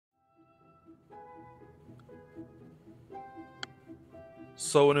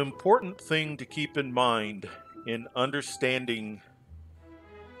So, an important thing to keep in mind in understanding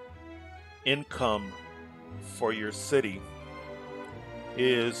income for your city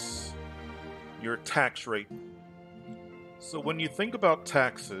is your tax rate. So, when you think about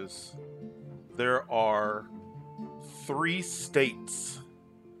taxes, there are three states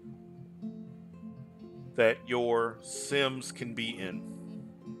that your Sims can be in.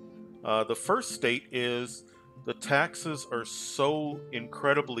 The first state is the taxes are so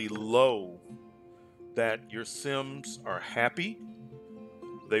incredibly low that your Sims are happy.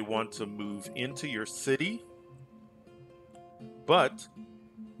 They want to move into your city, but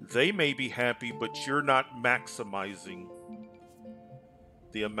they may be happy, but you're not maximizing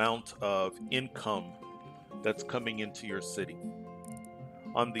the amount of income that's coming into your city.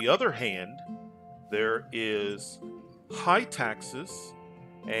 On the other hand, there is high taxes,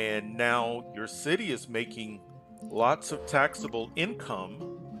 and now your city is making lots of taxable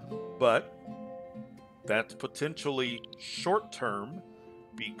income, but that's potentially short term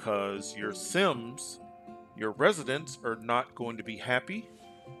because your Sims, your residents, are not going to be happy.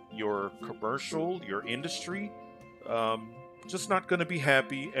 Your commercial, your industry, just not going to be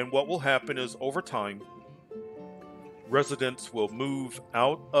happy. And what will happen is over time, residents will move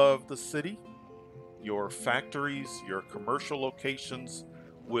out of the city. Your factories, your commercial locations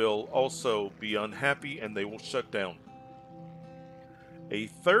will also be unhappy and they will shut down. A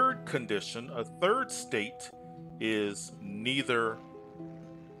third condition, a third state, is neither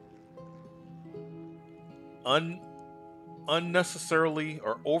unnecessarily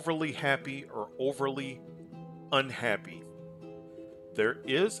or overly happy or overly unhappy. There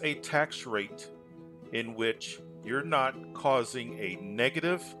is a tax rate in which you're not causing a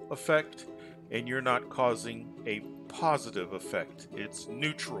negative effect and you're not causing a positive effect. It's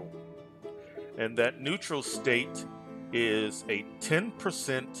neutral. And that neutral state is a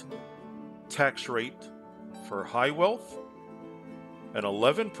 10% tax rate for high wealth, an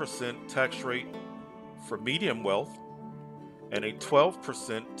 11% tax rate for medium wealth, and a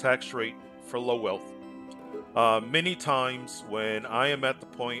 12% tax rate for low wealth. Many times when I am at the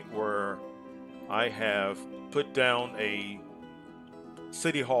point where I have put down a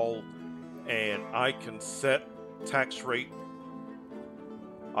city hall and I can set tax rate,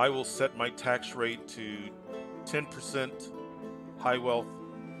 I will set my tax rate to 10% high wealth,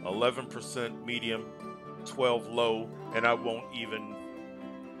 11% medium, 12 low, and I won't even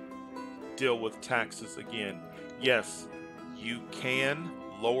deal with taxes again. Yes, you can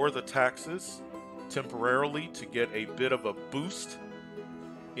lower the taxes temporarily to get a bit of a boost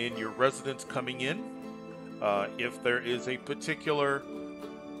in your residents coming in. If there is a particular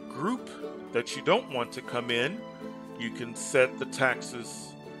group that you don't want to come in, you can set the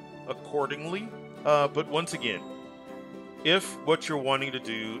taxes accordingly. But once again, if what you're wanting to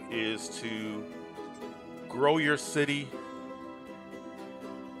do is to grow your city,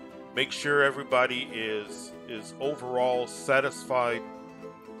 make sure everybody is overall satisfied,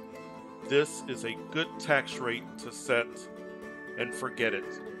 this is a good tax rate to set and forget it.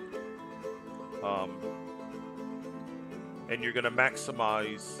 And you're going to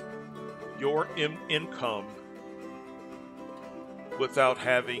maximize your income without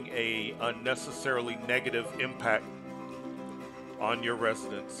having a unnecessarily negative impact on your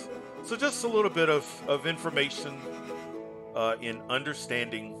residents. So just a little bit of information in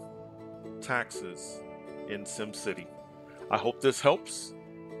understanding taxes in SimCity. I hope this helps,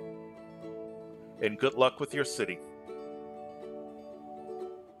 and good luck with your city.